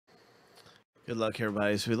Good luck,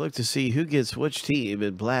 everybody. So we look to see who gets which team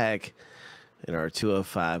in black in our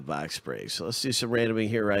 205 box break. So let's do some randoming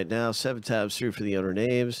here right now. 7 times through for the owner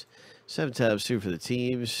names, 7 times through for the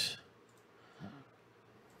teams.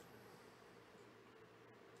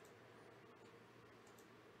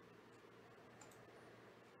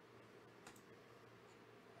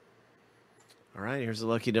 All right, here's the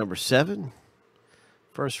lucky number 7.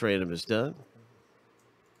 First random is done.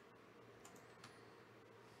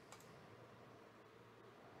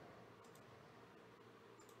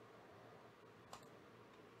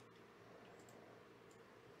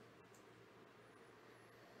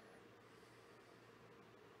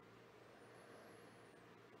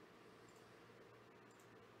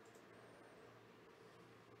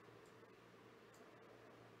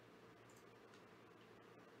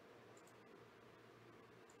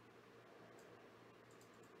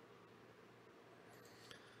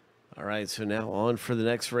 All right, so now on for the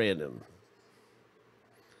next random.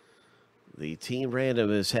 The team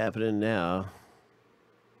random is happening now.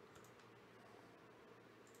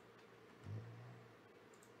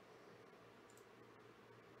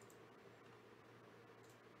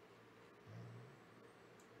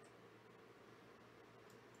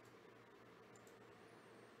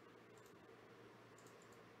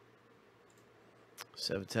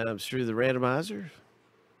 Seven times through the randomizer.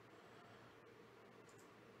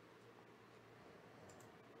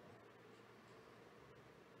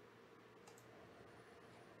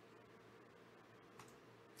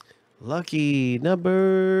 Lucky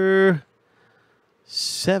number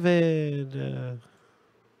 7.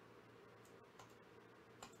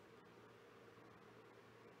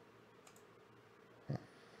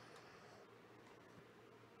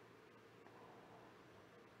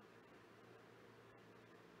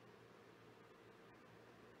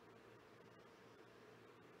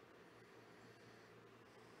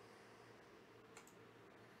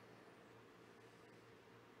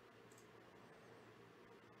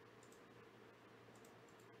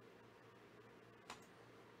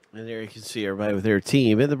 And there you can see everybody with their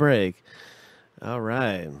team in the break. All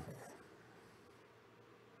right.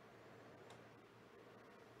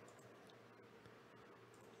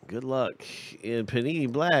 Good luck in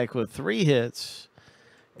Panini Black with 3 hits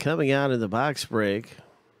coming out in the box break.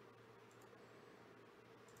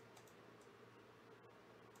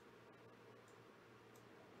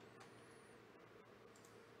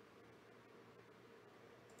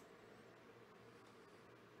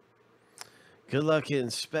 Good luck in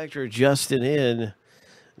Spectre Justin in.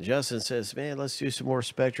 Justin says, man, let's do some more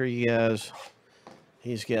Spectre, you guys.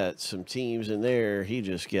 He's got some teams in there he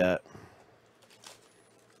just got.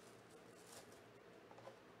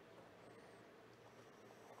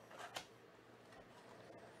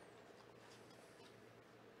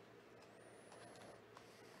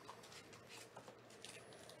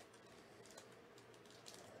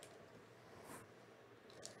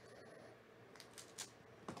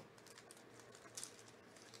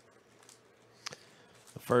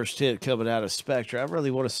 First hit coming out of Spectre. I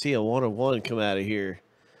really want to see a 1-of-1 come out of here.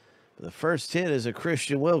 The first hit is a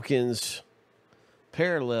Christian Wilkins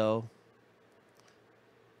parallel.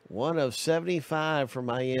 1/75 for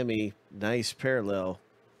Miami. Nice parallel.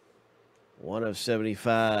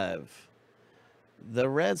 1/75. The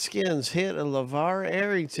Redskins hit a LeVar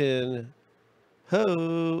Arrington.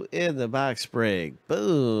 Ho in the box break.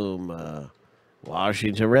 Boom.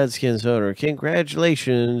 Washington Redskins owner.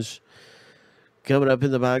 Congratulations. Coming up in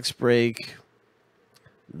the box break,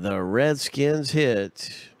 the Redskins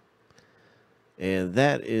hit. And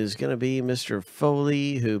that is going to be Mr.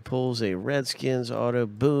 Foley, who pulls a Redskins auto.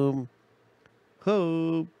 Boom.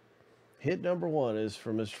 Ho. Hit number 1 is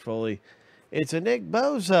for Mr. Foley. It's a Nick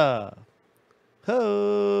Bosa.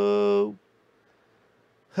 Ho.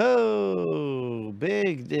 Ho.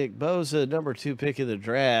 Big Nick Bosa, number 2 pick in the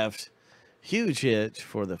draft. Huge hit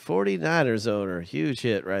for the 49ers owner. Huge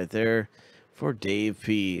hit right there for Dave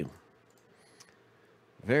P.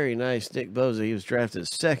 Very nice, Nick Bosa. He was drafted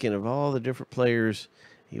 2nd of all the different players.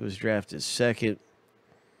 He was drafted 2nd.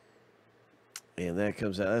 And that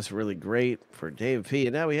comes out. That's really great for Dave P.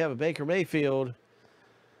 And now we have a Baker Mayfield.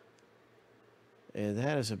 And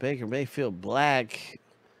that is a Baker Mayfield black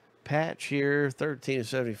patch here.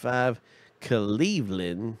 13/75.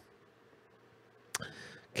 Cleveland.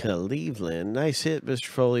 Nice hit, Mr.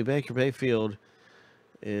 Foley. Baker Mayfield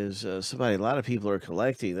is somebody a lot of people are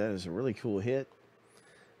collecting. That is a really cool hit.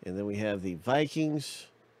 And then we have the Vikings,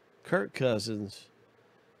 Kirk Cousins,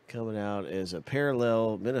 coming out as a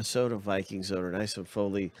parallel Minnesota Vikings owner. Nice and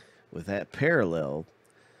Foley with that parallel.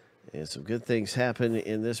 And some good things happen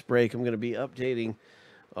in this break. I'm going to be updating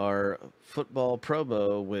our football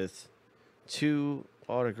promo with 2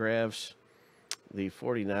 autographs, the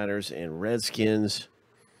 49ers and Redskins.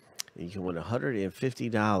 You can win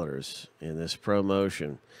 $150 in this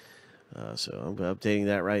promotion. So I'm updating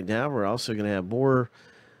that right now. We're also going to have more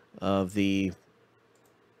of the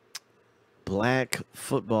black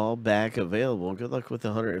football back available. Good luck with the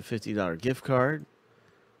 $150 gift card.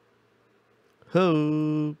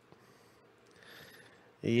 Ho!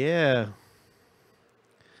 Yeah.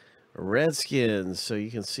 Redskins. So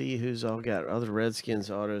you can see who's all got other Redskins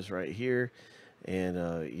autos right here.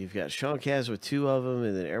 And you've got Sean Kaz with 2 of them,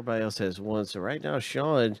 and then everybody else has 1. So right now,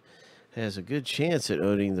 Sean has a good chance at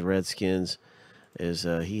owning the Redskins, as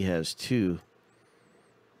he has 2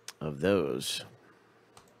 of those.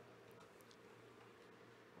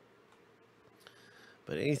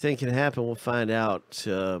 But anything can happen. We'll find out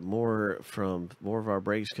more of our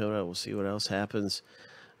breaks coming up. We'll see what else happens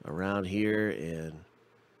around here, and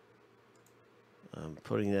I'm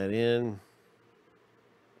putting that in.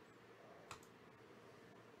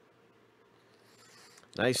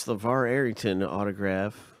 Nice LeVar Arrington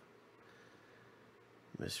autograph.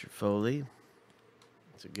 Mr. Foley.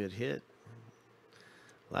 It's a good hit.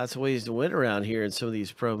 Lots of ways to win around here in some of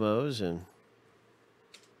these promos and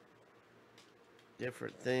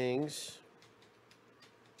different things.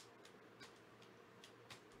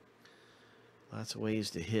 Lots of ways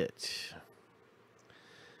to hit.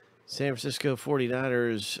 San Francisco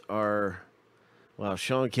 49ers are, wow,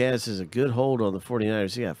 Sean Kaz has a good hold on the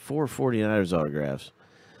 49ers. He got 4 49ers autographs.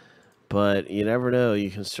 But you never know.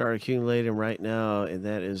 You can start accumulating them right now, and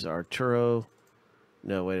that is Arturo.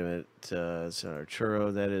 No, wait a minute. It's not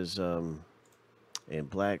Arturo. That is in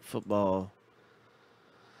black football.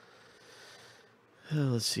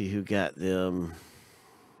 Let's see who got them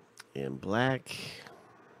in black.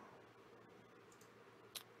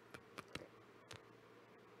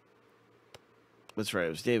 That's right. It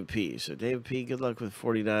was David P. So David P., good luck with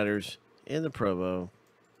 49ers in the promo.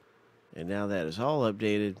 And now that is all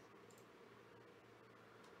updated.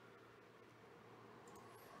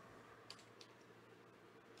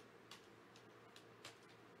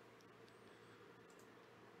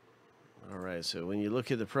 All right, so when you look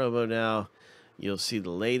at the promo now, you'll see the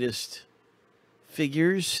latest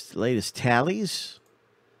figures, the latest tallies.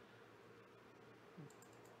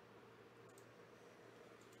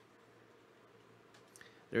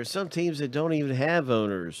 There are some teams that don't even have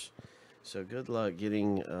owners, so good luck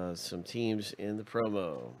getting some teams in the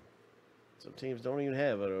promo. Some teams don't even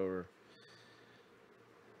have an owner.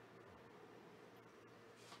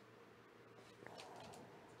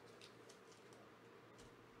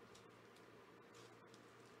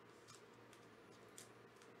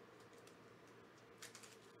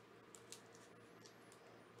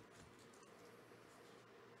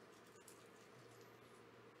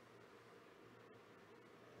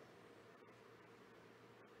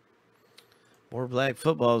 More black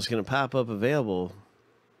football is going to pop up available.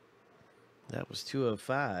 That was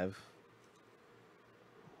 205.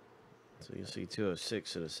 So you'll see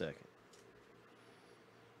 206 in a second.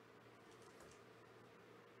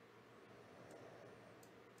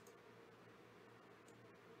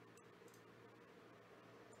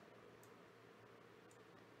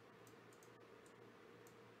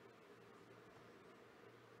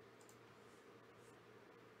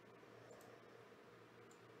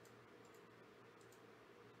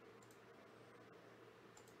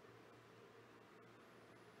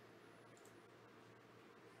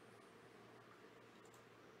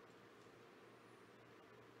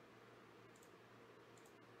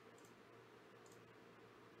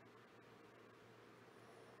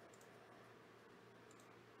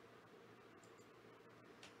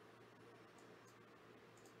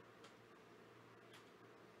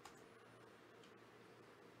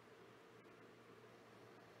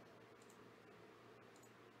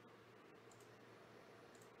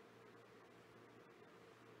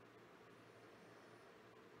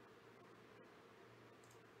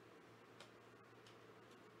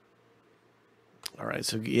 All right,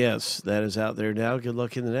 so yes, that is out there now. Good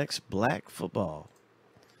luck in the next black football.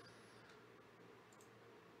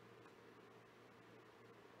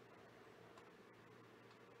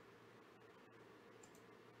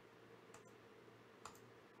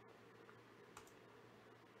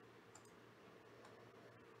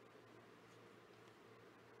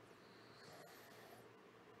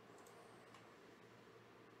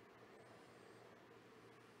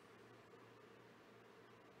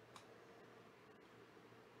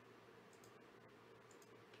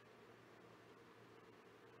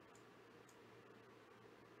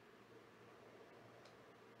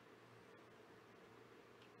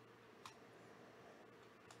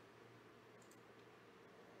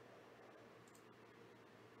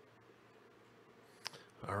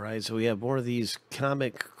 All right, so we have more of these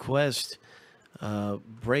Comic Quest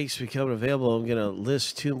breaks becoming available. I'm going to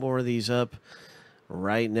list 2 more of these up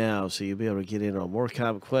right now, so you'll be able to get in on more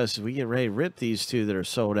Comic Quest. We get ready to rip these 2 that are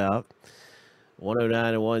sold out,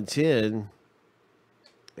 109 and 110.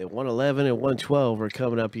 And 111 and 112 are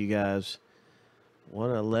coming up, you guys.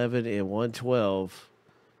 111 and 112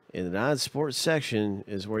 in the non-sports section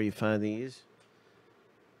is where you find these.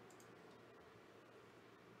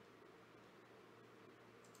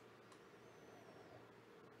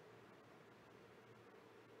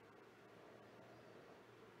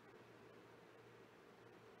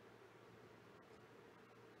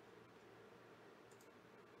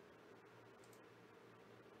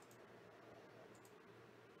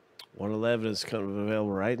 $111 is coming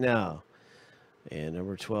available right now. And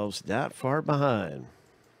number 12's not far behind.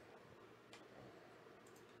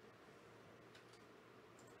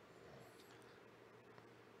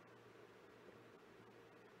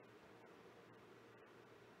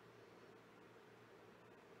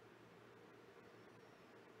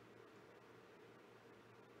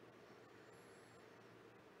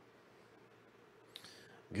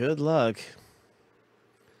 Good luck.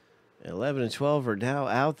 11 and 12 are now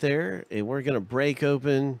out there, and we're going to break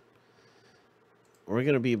open. We're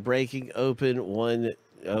going to be breaking open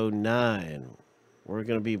 109. We're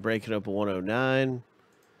going to be breaking open 109.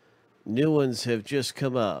 New ones have just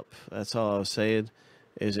come up. That's all I was saying.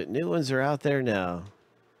 Is that new ones are out there now.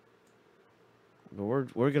 But we're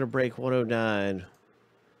going to break 109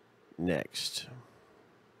 next.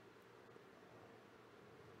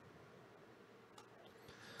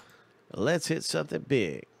 Let's hit something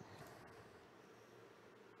big.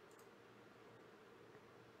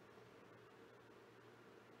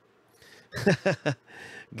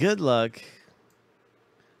 Good luck.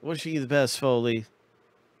 Wishing you the best, Foley.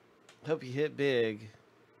 Hope you hit big.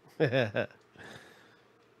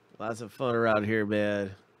 Lots of fun around here,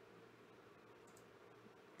 man.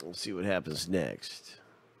 We'll see what happens next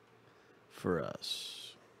for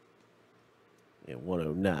us. At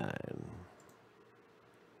 109.